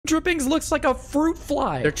Drippings looks like a fruit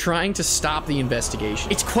fly. They're trying to stop the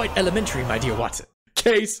investigation. It's quite elementary, my dear Watson.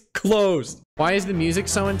 Case closed. Why is the music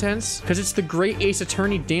so intense? Because it's the Great Ace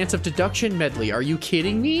Attorney Dance of Deduction medley. Are you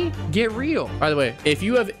kidding me? Get real. By the way, if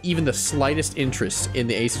you have even the slightest interest in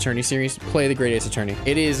the Ace Attorney series, play the Great Ace Attorney.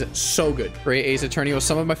 It is so good. Great Ace Attorney was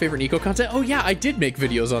some of my favorite Nico content. Oh yeah, I did make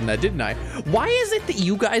videos on that, didn't I? Why is it that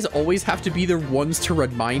you guys always have to be the ones to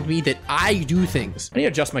remind me that I do things? I need to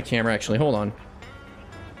adjust my camera actually. Hold on.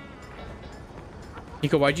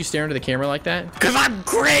 Nico, why'd you stare into the camera like that? Because I'm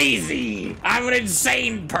crazy. I'm an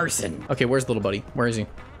insane person. Okay, where's little buddy? Where is he?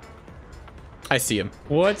 I see him.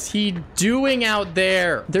 What's he doing out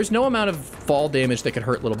there? There's no amount of fall damage that could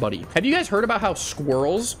hurt little buddy. Have you guys heard about how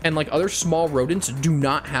squirrels and like other small rodents do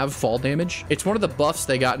not have fall damage? It's one of the buffs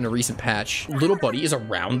they got in a recent patch. Little buddy is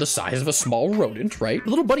around the size of a small rodent, right?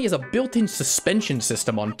 Little buddy has a built-in suspension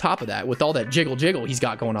system on top of that with all that jiggle he's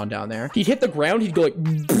got going on down there. He'd hit the ground, he'd go like,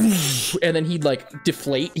 and then he'd like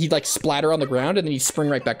deflate. He'd like splatter on the ground and then he'd spring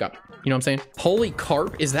right back up. You know what I'm saying? Holy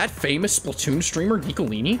carp, is that famous Splatoon streamer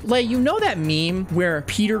Nikolini? Lay, you know that meme where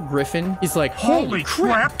Peter Griffin is like, holy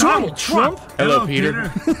crap, Donald Trump? Hello,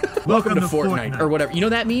 Peter. Welcome to Fortnite. Or whatever. You know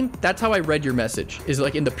that meme? That's how I read your message, is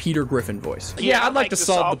like in the Peter Griffin voice. Yeah, I'd like to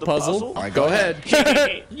solve the puzzle. All right, go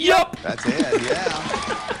ahead. Yup. That's it,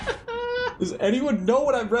 yeah. Does anyone know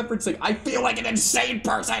what I'm referencing? I feel like an insane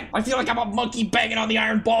person. I feel like I'm a monkey banging on the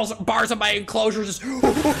iron bars of my enclosure. Just,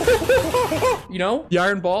 you know, the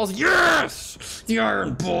iron balls. Yes, the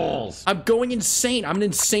iron balls. I'm going insane. I'm an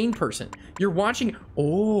insane person. You're watching.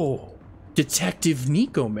 Oh, Detective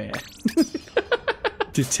Nikoman.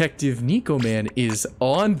 Detective Nikoman is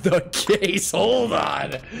on the case. Hold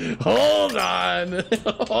on. Hold on.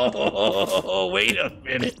 Oh, wait a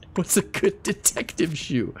minute. What's a good detective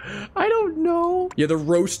shoe? I don't know. Yeah, the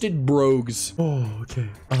roasted brogues. Oh, okay.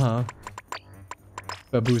 Uh-huh.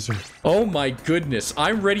 Baboozer. Oh my goodness.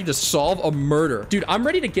 I'm ready to solve a murder. Dude, I'm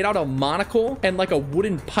ready to get out a monocle and like a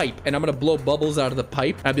wooden pipe and I'm gonna blow bubbles out of the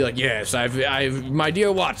pipe. I'd be like, yes, my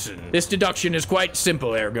dear Watson, this deduction is quite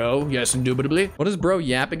simple, ergo. Yes, indubitably. What is bro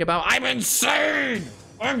yapping about? I'm insane.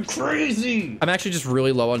 I'm crazy. I'm actually just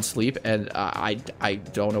really low on sleep and I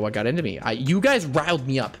don't know what got into me. You guys riled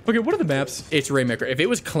me up. Okay, what are the maps? It's Rainmaker. If it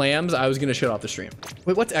was clams, I was gonna shut off the stream.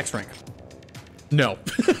 Wait, what's X rank? No.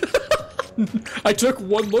 I took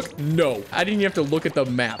one look. No, I didn't even have to look at the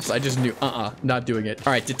maps. I just knew, not doing it.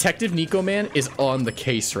 All right, Detective Nikoman is on the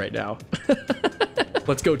case right now.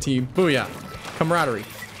 Let's go, team. Booyah. Camaraderie.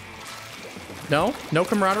 No? No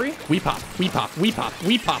camaraderie? We pop. We pop. We pop.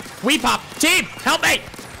 We pop. We pop. Team, help me.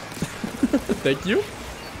 Thank you.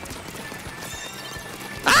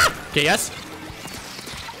 Ah! Okay, yes.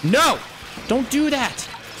 No! Don't do that.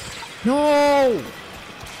 No!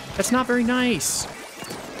 That's not very nice.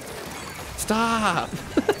 Stop.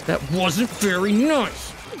 That wasn't very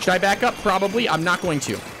nice. Should I back up? Probably. I'm not going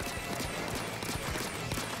to.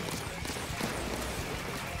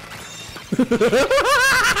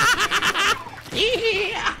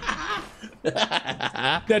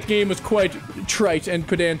 That game was quite trite and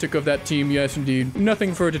pedantic of that team. Yes, indeed.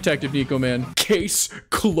 Nothing for Detective Nikoman. Case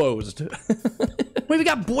closed. Wait, we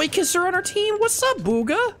got Boy Kisser on our team? What's up,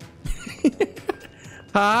 Booga?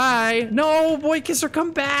 Hi. No, Boy Kisser,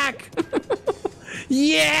 come back.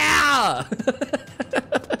 Yeah.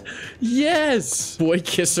 Yes. Boy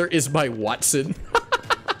Kisser is my Watson.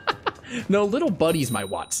 No, little buddy's my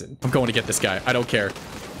Watson. I'm going to get this guy. I don't care.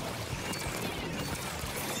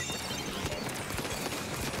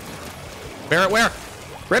 Barrett, where?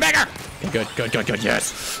 Rebecca. Okay, good.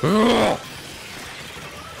 Yes. Ugh.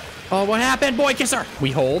 Oh, what happened, Boy Kisser?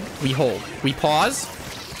 We hold. We pause.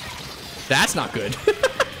 That's not good.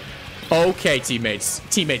 Okay, teammates,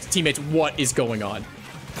 what is going on?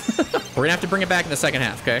 We're gonna have to bring it back in the second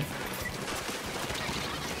half, okay?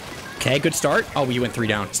 Okay, good start. Oh, we went 3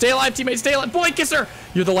 down. Stay alive, teammates, stay alive. Boy Kisser,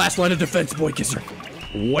 you're the last line of defense, Boy Kisser.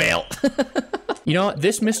 Well, you know,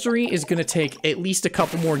 this mystery is gonna take at least a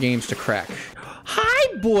couple more games to crack.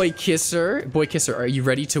 Hi, Boy Kisser. Boy Kisser, are you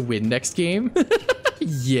ready to win next game?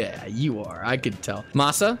 Yeah, you are, I could tell.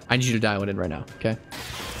 Masa, I need you to dial it in right now, okay?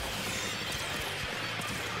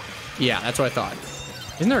 Yeah, that's what I thought.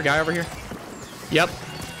 Isn't there a guy over here? Yep.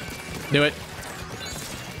 Knew it.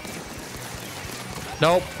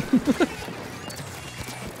 Nope.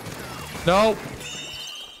 Nope.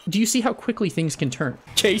 Do you see how quickly things can turn?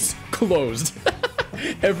 Case closed.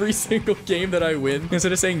 Every single game that I win,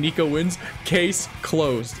 instead of saying Nico wins, case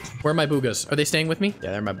closed. Where are my boogas? Are they staying with me?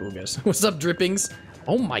 Yeah, they're my boogas. What's up, drippings?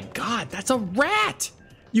 Oh my God, that's a rat.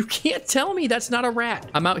 You can't tell me that's not a rat.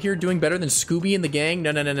 I'm out here doing better than Scooby and the gang.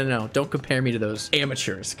 No, no, no, no, no. Don't compare me to those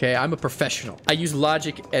amateurs, okay? I'm a professional. I use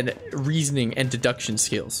logic and reasoning and deduction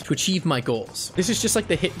skills to achieve my goals. This is just like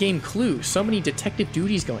the hit game Clue. So many detective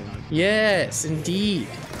duties going on. Yes, indeed.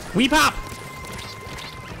 We pop!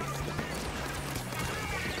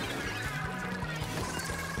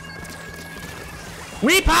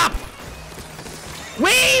 We pop!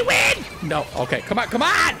 We win! No, okay, come on, come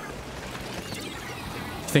on!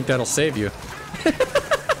 Think that'll save you.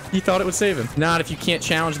 You thought it would save him. Not if you can't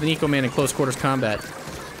challenge the Nikoman in close quarters combat.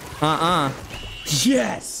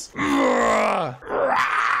 Yes!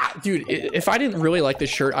 Dude, if I didn't really like this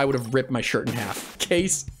shirt, I would have ripped my shirt in half.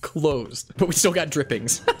 Case closed. But we still got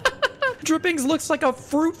drippings. Drippings looks like a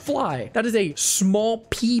fruit fly. That is a small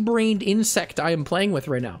pea-brained insect I am playing with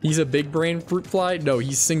right now. He's a big-brained fruit fly? No,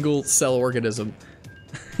 he's single-cell organism.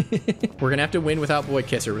 We're gonna have to win without Boy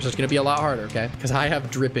Kisser, which is gonna be a lot harder, okay? Because I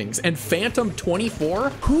have drippings. And Phantom 24?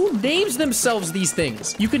 Who names themselves these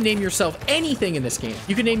things? You can name yourself anything in this game.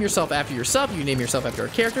 You can name yourself after yourself. You can name yourself after a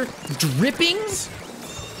character. Drippings?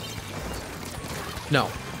 No,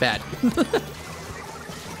 bad.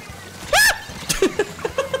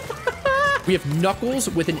 We have Knuckles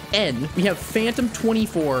with an N. We have Phantom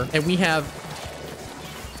 24, and we have...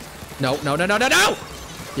 No, no, no, no, no, no!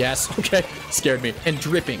 Yes, okay, scared me. And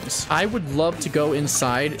drippings. I would love to go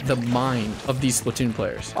inside the mind of these Splatoon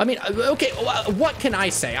players. I mean, okay, what can I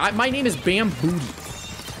say? My name is Bam Booty.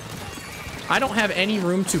 I don't have any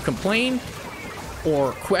room to complain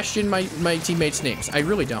or question my teammates' names. I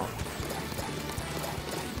really don't.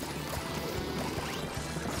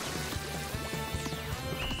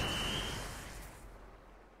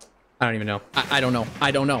 I don't even know. I don't know.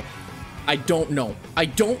 I don't know. I don't know. I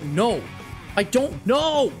don't know. I don't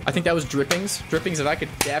know. I think that was Drippings. Drippings, if I could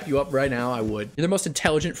dap you up right now, I would. You're the most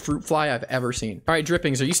intelligent fruit fly I've ever seen. All right,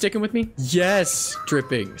 Drippings, are you sticking with me? Yes,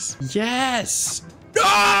 Drippings. Yes.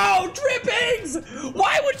 No, Drippings!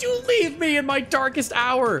 Why would you leave me in my darkest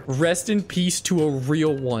hour? Rest in peace to a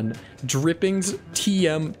real one. Drippings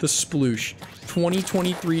TM the Sploosh.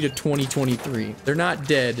 2023 to 2023. They're not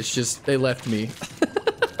dead, it's just they left me.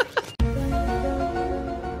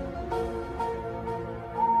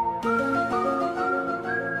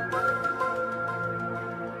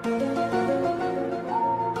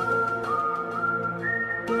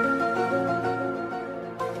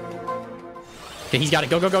 Okay, he's got it.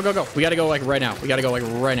 Go, go, go, go, go. We gotta go like right now. We gotta go like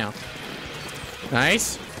right now.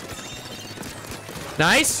 Nice.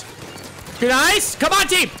 Nice. Good, nice. Come on,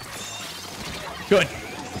 team. Good.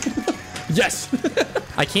 Yes.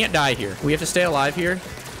 I can't die here. We have to stay alive here.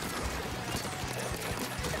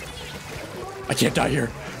 I can't die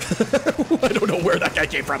here. I don't know where that guy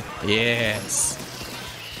came from. Yes.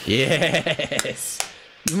 Yes.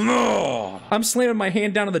 Oh, I'm slamming my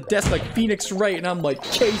hand down on the desk like Phoenix Wright, and I'm like,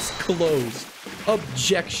 case closed.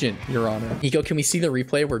 Objection, Your Honor. Nico, can we see the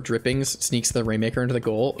replay where Drippings sneaks the Rainmaker into the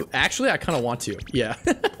goal? Actually, I kind of want to. Yeah.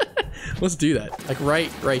 Let's do that. Like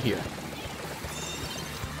right here.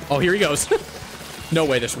 Oh, here he goes. No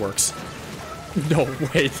way this works. No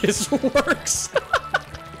way this works.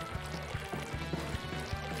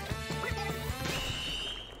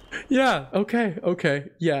 Yeah, okay,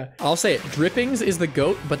 okay, yeah. I'll say it, Drippings is the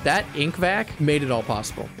GOAT, but that ink vac made it all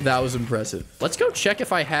possible. That was impressive. Let's go check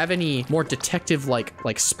if I have any more detective-like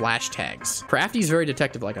splash tags. Crafty's very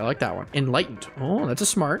detective-like, I like that one. Enlightened, oh, that's a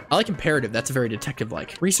smart. I like imperative, that's very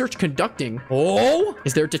detective-like. Research conducting, oh,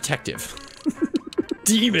 is there detective?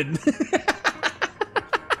 Demon.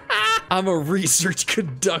 I'm a research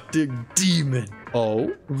conducting demon.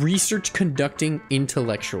 Oh, research conducting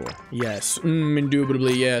intellectual. Yes,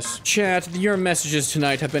 indubitably yes. Chat, your messages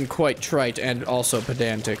tonight have been quite trite and also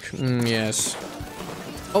pedantic. Yes.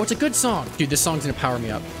 Oh, it's a good song. Dude, this song's gonna power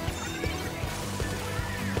me up.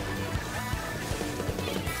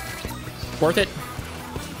 Worth it.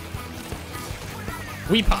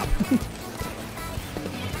 We pop.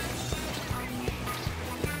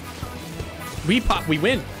 We pop, we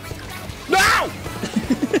win. No!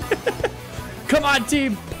 Come on,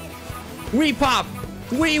 team. We pop.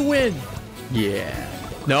 We win. Yeah.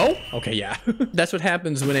 No? Okay, yeah. That's what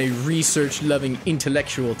happens when a research-loving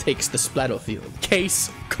intellectual takes the splattlefield. Case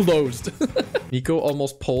closed. Nico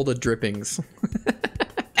almost pulled a Drippings.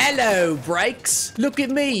 Hello, Brakes. Look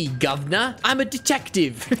at me, governor. I'm a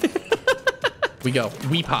detective. We go.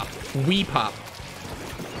 We pop. We pop.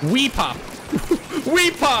 We pop.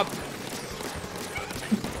 We pop.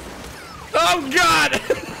 Oh, God.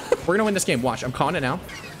 We're gonna win this game. Watch, I'm calling it now.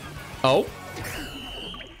 Oh.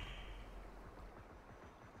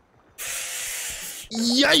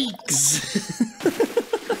 Yikes.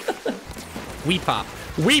 We pop.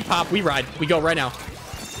 We pop, we ride. We go right now.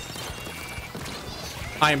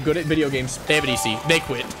 I am good at video games. They have an EC. They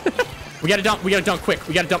quit. We gotta dump. We gotta dunk quick.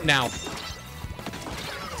 We gotta dump now.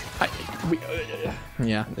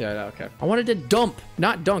 Yeah, okay. I wanted to dump,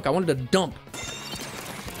 not dunk. I wanted to dump.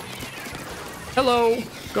 Hello.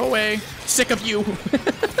 Go away. Sick of you.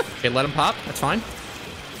 Okay, let him pop. That's fine.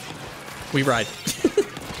 We ride.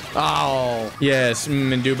 Oh, yes,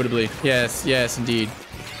 indubitably. Yes, yes, indeed.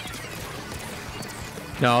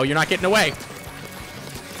 No, you're not getting away.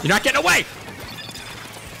 You're not getting away.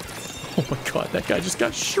 Oh my God, that guy just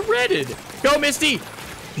got shredded. Go, Misty.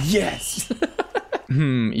 Yes.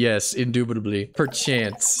 Yes, indubitably.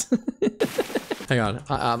 Perchance. Hang on,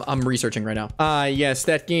 I'm researching right now. Yes,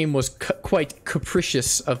 that game was quite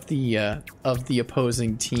capricious of the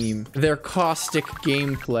opposing team. Their caustic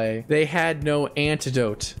gameplay. They had no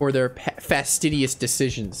antidote for their fastidious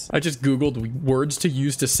decisions. I just Googled words to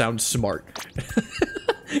use to sound smart.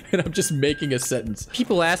 And I'm just making a sentence.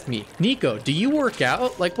 People ask me, Nico, do you work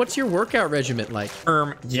out? Like, what's your workout regimen like?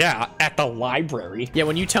 Yeah, at the library. Yeah,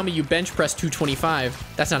 when you tell me you bench press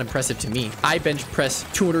 225, that's not impressive to me. I bench press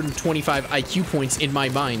 225 IQ points in my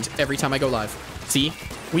mind every time I go live. See?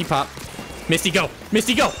 We pop. Misty, go.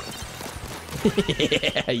 Misty, go.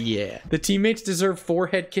 Yeah. The teammates deserve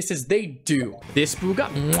forehead kisses. They do. This booga.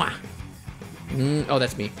 Mwah. Oh,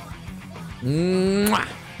 that's me. Mwah.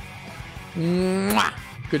 Mwah.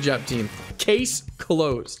 Good job, team. Case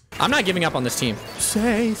closed. I'm not giving up on this team.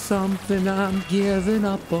 Say something, I'm giving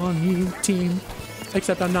up on you, team.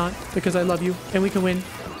 Except I'm not, because I love you, and we can win.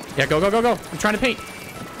 Yeah, go, go, go, go. I'm trying to paint.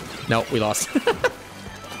 No, we lost.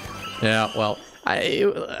 Yeah, well,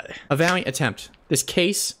 a valiant attempt. This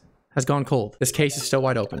case has gone cold. This case is still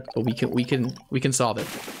wide open, but we can solve it.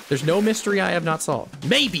 There's no mystery I have not solved.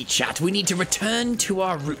 Maybe, chat, we need to return to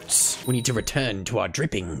our roots. We need to return to our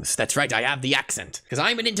drippings. That's right, I have the accent, because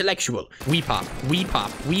I'm an intellectual. We pop, we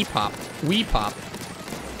pop, we pop, we pop.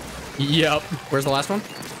 Yep. Where's the last one?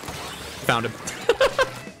 Found him.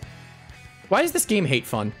 Why does this game hate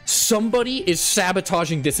fun? Somebody is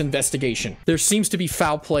sabotaging this investigation. There seems to be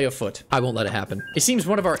foul play afoot. I won't let it happen. It seems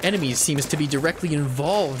one of our enemies seems to be directly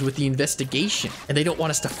involved with the investigation, and they don't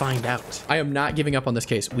want us to find out. I am not giving up on this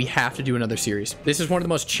case. We have to do another series. This is one of the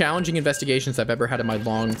most challenging investigations I've ever had in my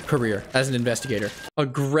long career as an investigator.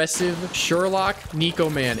 Aggressive Sherlock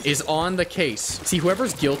Nikoman is on the case. See,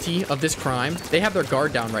 whoever's guilty of this crime, they have their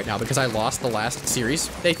guard down right now because I lost the last series.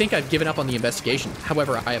 They think I've given up on the investigation.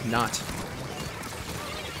 However, I have not.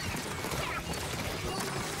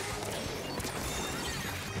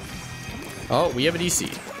 Oh, we have an EC.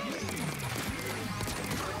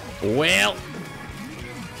 Well.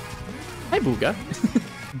 Hi, Booga.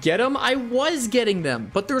 Get them? I was getting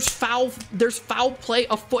them, but there's foul play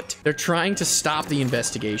afoot. They're trying to stop the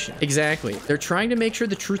investigation. Exactly. They're trying to make sure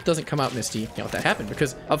the truth doesn't come out, Misty. You know what that happened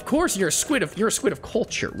because of course you're a squid of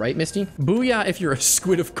culture, right, Misty? Booyah if you're a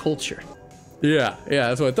squid of culture. Yeah,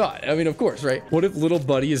 that's what I thought. I mean, of course, right? What if little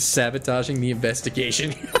buddy is sabotaging the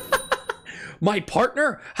investigation? My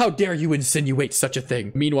partner? How dare you insinuate such a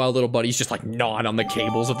thing? Meanwhile, little buddy's just like gnawing on the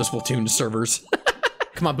cables of the Splatoon servers.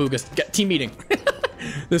 Come on, Boogas. Get team meeting.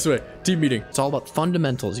 This way. Team meeting. It's all about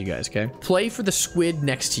fundamentals, you guys, okay? Play for the squid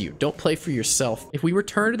next to you. Don't play for yourself. If we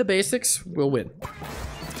return to the basics, we'll win.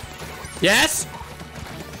 Yes?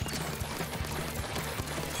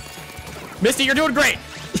 Misty, you're doing great.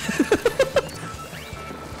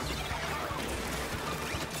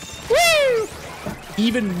 Woo!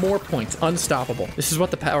 Even more points. Unstoppable. This is what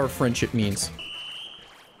the power of friendship means.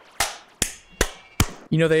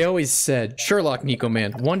 You know, they always said, Sherlock,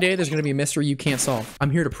 Nikoman, one day there's going to be a mystery you can't solve. I'm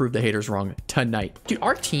here to prove the haters wrong tonight. Dude,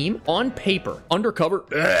 our team, on paper, undercover,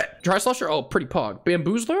 Tri-Slusher, oh, pretty pog.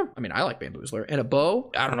 Bamboozler? I mean, I like Bamboozler. And a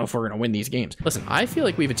bow? I don't know if we're going to win these games. Listen, I feel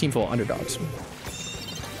like we have a team full of underdogs.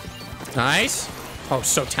 Nice. Oh,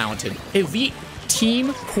 so talented. Elite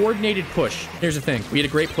team coordinated push. Here's the thing. We had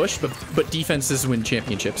a great push, but defenses win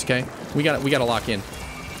championships, okay? We gotta lock in.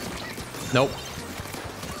 Nope.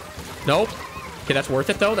 Nope. Okay, that's worth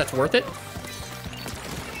it though. That's worth it.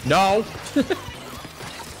 No.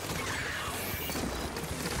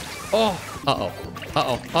 Oh. Uh-oh.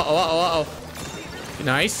 Uh-oh. Uh-oh. Uh-oh. Uh-oh.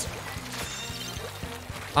 Nice.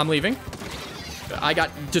 I'm leaving. I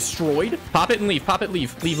got destroyed. Pop it and leave. Pop it,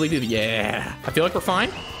 leave. Leave, leave, leave. Yeah. I feel like we're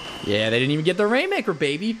fine. Yeah, they didn't even get the Rainmaker,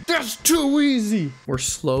 baby. That's too easy. We're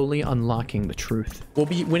slowly unlocking the truth. We'll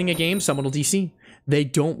be winning a game, someone will DC. They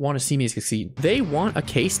don't want to see me succeed. They want a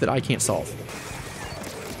case that I can't solve.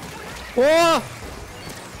 Whoa!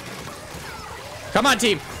 Come on,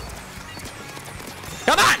 team.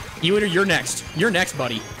 Come on! You're next. You're next,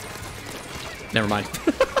 buddy. Never mind.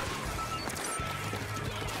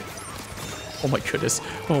 Oh my goodness.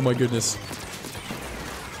 Oh my goodness.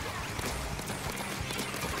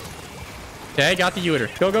 Okay, got the uter.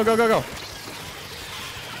 Go, go, go, go, go.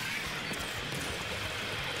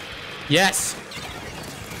 Yes.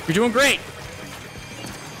 You're doing great.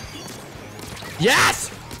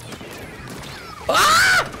 Yes.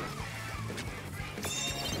 Ah!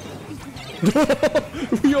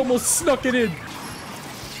 We almost snuck it in.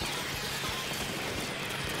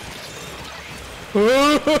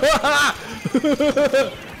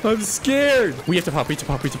 I'm scared. We have to pop. We have to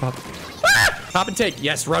pop. We have to pop. Ah! Pop and take.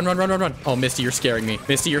 Yes. Run, run, run, run, run. Oh, Misty, you're scaring me.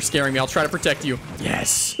 Misty, you're scaring me. I'll try to protect you.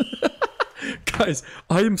 Yes. Guys,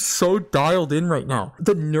 I am so dialed in right now.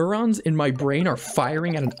 The neurons in my brain are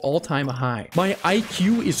firing at an all-time high. My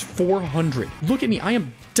IQ is 400. Look at me. I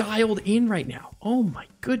am dialed in right now. Oh my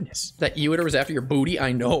goodness. That uter was after your booty,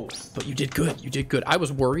 I know. But you did good. You did good. I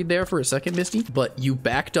was worried there for a second, Misty, but you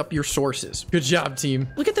backed up your sources. Good job, team.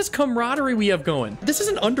 Look at this camaraderie we have going. This is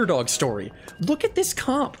an underdog story. Look at this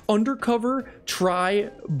comp. Undercover, Try,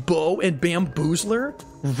 Bo, and Bamboozler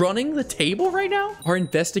running the table right now. Our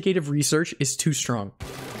investigative research is too strong.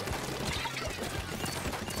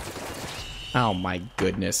 Oh my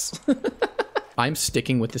goodness. I'm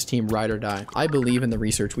sticking with this team ride or die. I believe in the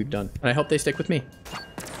research we've done, and I hope they stick with me.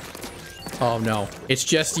 Oh no, it's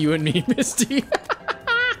just you and me, Misty.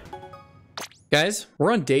 Guys,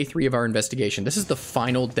 we're on day 3 of our investigation. This is the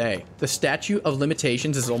final day. The statute of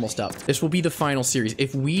limitations is almost up. This will be the final series.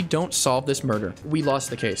 If we don't solve this murder, we lost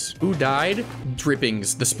the case. Who died?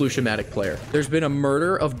 Drippings, the Splushamatic player. There's been a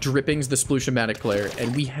murder of Drippings, the Splushamatic player,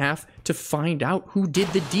 and we have to find out who did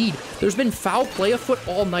the deed. There's been foul play afoot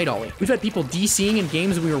all night, Ollie. We've had people DCing in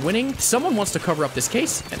games we were winning. Someone wants to cover up this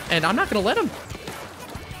case, and I'm not gonna let him.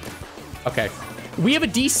 Okay. We have a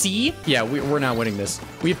DC. Yeah, we're not winning this.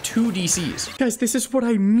 We have 2 DCs. Guys, this is what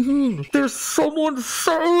I mean. There's someone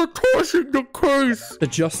sabotaging the case. The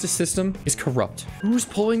justice system is corrupt. Who's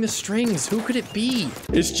pulling the strings? Who could it be?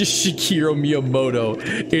 It's just Shigeru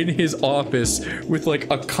Miyamoto in his office with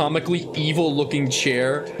like a comically evil looking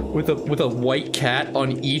chair with a white cat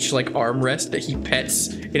on each like armrest that he pets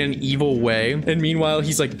in an evil way. And meanwhile,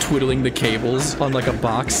 he's like twiddling the cables on like a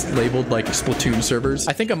box labeled like Splatoon servers.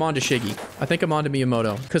 I think I'm on to Shiggy. I think I'm on to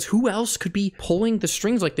Miyamoto, because who else could be pulling the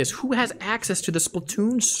strings like this? Who has access to the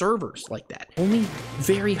Splatoon servers like that? Only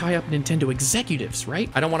very high up Nintendo executives, right?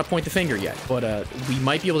 I don't want to point the finger yet, but we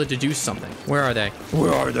might be able to deduce something. Where are they?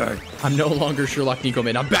 Where are they? I'm no longer Sherlock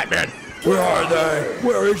Nikoman. I'm Batman. Where are they?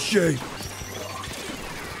 Where is she?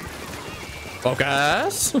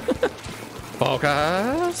 Focus.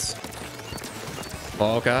 Focus.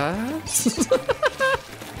 Focus.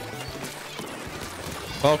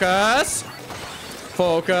 Focus.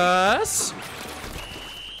 Focus.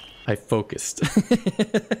 I focused.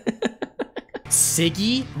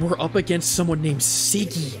 Siggy? We're up against someone named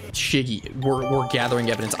Siggy. Shiggy. We're gathering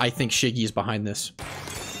evidence. I think Shiggy is behind this.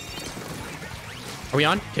 Are we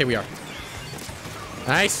on? Okay, we are.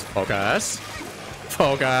 Nice. Focus.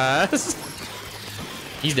 Focus.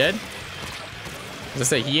 He's dead. As I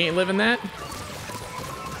say, he ain't living that.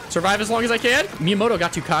 Survive as long as I can. Miyamoto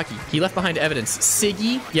got too cocky. He left behind evidence.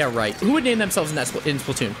 Siggy? Yeah, right. Who would name themselves in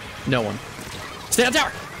Splatoon? No one. Stay on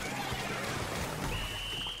tower!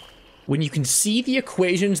 When you can see the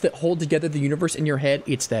equations that hold together the universe in your head,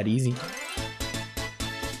 it's that easy.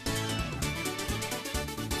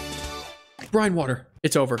 Brine water.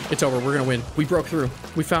 It's over. It's over. We're gonna win. We broke through.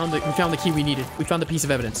 We found the key we needed. We found the piece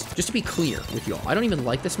of evidence. Just to be clear with y'all, I don't even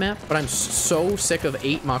like this map, but I'm so sick of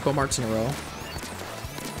 8 Mako Marts in a row.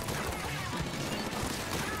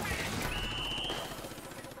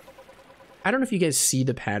 I don't know if you guys see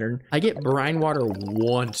the pattern. I get brine water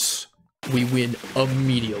once. We win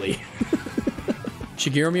immediately.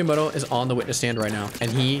 Shigeru Miyamoto is on the witness stand right now, and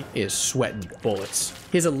he is sweating bullets.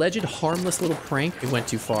 His alleged harmless little prank went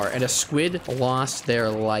too far, and a squid lost their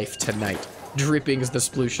life tonight. Drippings the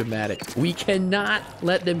Splushamatic. We cannot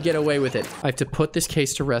let them get away with it. I have to put this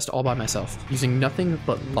case to rest all by myself, using nothing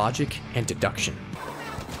but logic and deduction.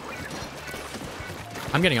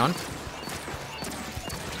 I'm getting on.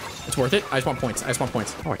 It's worth it. I just want points. I just want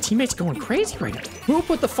points. Oh, our teammate's going crazy right now. Who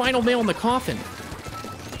put the final nail in the coffin?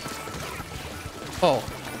 Oh,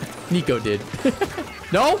 Nico did.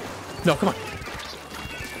 No? No, come on.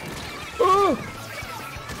 Oh.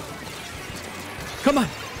 Come on.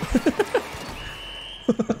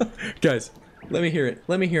 Guys, let me hear it.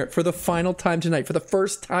 Let me hear it. For the final time tonight, for the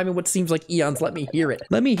first time in what seems like eons, let me hear it.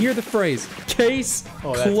 Let me hear the phrase, case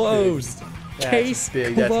closed. Case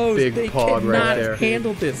big. closed. That's big They pog right cannot there.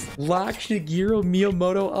 handle this. Lock Shigeru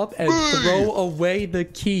Miyamoto up and throw away the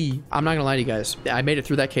key. I'm not gonna lie to you guys. I made it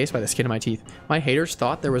through that case by the skin of my teeth. My haters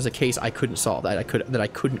thought there was a case I couldn't solve, that I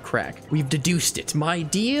couldn't crack. We've deduced it, my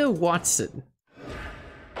dear Watson.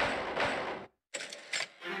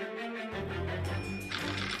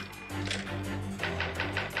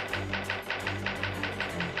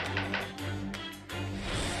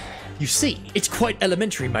 You see, it's quite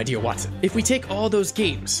elementary, my dear Watson. If we take all those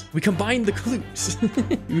games, we combine the clues,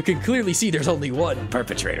 you can clearly see there's only one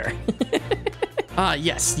perpetrator. Ah,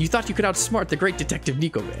 yes, you thought you could outsmart the great detective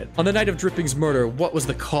Nikoman. On the night of Dripping's murder, what was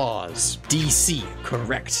the cause? DC,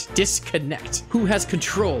 correct. Disconnect. Who has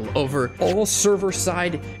control over all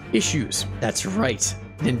server-side issues? That's right.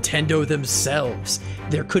 Nintendo themselves.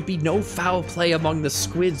 There could be no foul play among the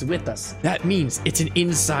squids with us. That means it's an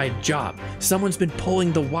inside job. Someone's been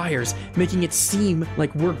pulling the wires, making it seem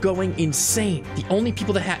like we're going insane. The only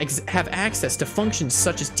people that have access to functions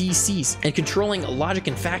such as DCs and controlling logic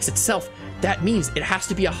and facts itself, that means it has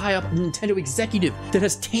to be a high-up Nintendo executive that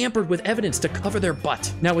has tampered with evidence to cover their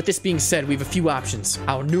butt. Now, with this being said, we have a few options.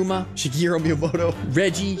 Aonuma, Shigeru Miyamoto,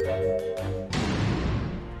 Reggie.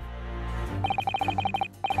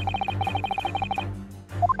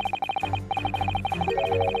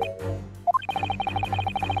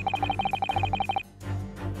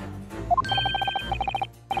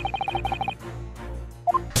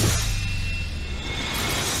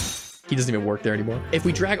 He doesn't even work there anymore. If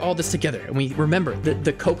we drag all this together and we remember that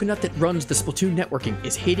the coconut that runs the Splatoon networking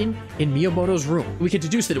is hidden in Miyamoto's room, we can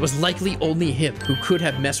deduce that it was likely only him who could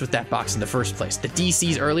have messed with that box in the first place. The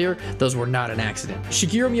DCs earlier, those were not an accident.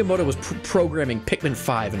 Shigeru Miyamoto was programming Pikmin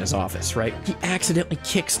 5 in his office, right? He accidentally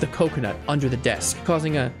kicks the coconut under the desk,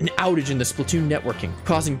 causing an outage in the Splatoon networking,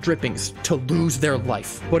 causing Drippings to lose their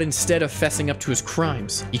life. But instead of fessing up to his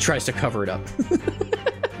crimes, he tries to cover it up.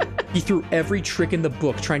 He threw every trick in the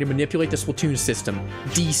book trying to manipulate the Splatoon system.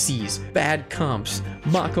 DCs, bad comps,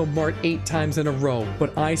 Mako Mart 8 times in a row.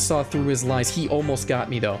 But I saw through his lies. He almost got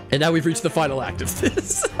me though. And now we've reached the final act of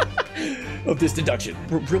this. Of this deduction.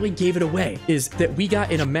 What really gave it away is that we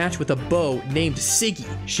got in a match with a beau named Siggy.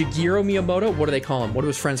 Shigeru Miyamoto, what do they call him? What do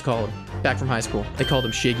his friends call him? Back from high school, they called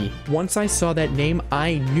him Shiggy. Once I saw that name,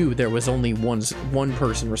 I knew there was only one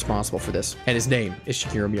person responsible for this, and his name is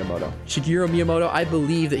Shigeru Miyamoto. Shigeru Miyamoto, I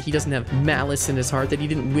believe that he doesn't have malice in his heart, that he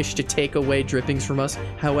didn't wish to take away Drippings from us.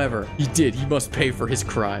 However, he did. He must pay for his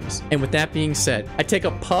crimes. And with that being said, I take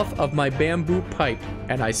a puff of my bamboo pipe,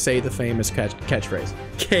 and I say the famous catchphrase.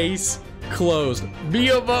 Case closed.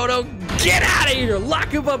 Miyamoto, get out of here! Lock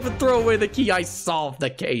him up and throw away the key. I solved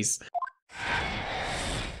the case.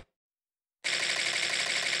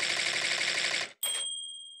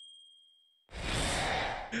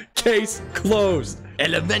 Case closed.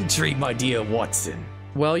 Elementary, my dear Watson.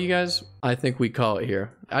 Well, you guys, I think we call it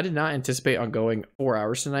here. I did not anticipate on going 4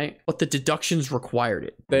 hours tonight, but the deductions required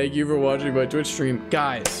it. Thank you for watching my Twitch stream.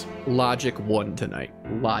 Guys, logic won tonight.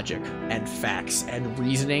 Logic and facts and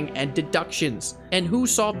reasoning and deductions. And who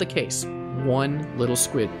solved the case? One little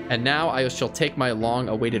squid. And now I shall take my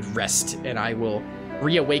long-awaited rest, and I will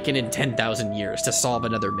reawaken in 10,000 years to solve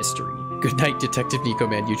another mystery. Good night, Detective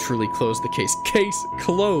Nikoman. You truly closed the case. Case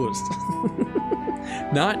closed.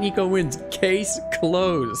 Not Nico wins. Case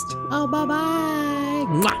closed. Oh, bye-bye.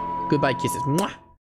 Mwah. Goodbye kisses. Mwah.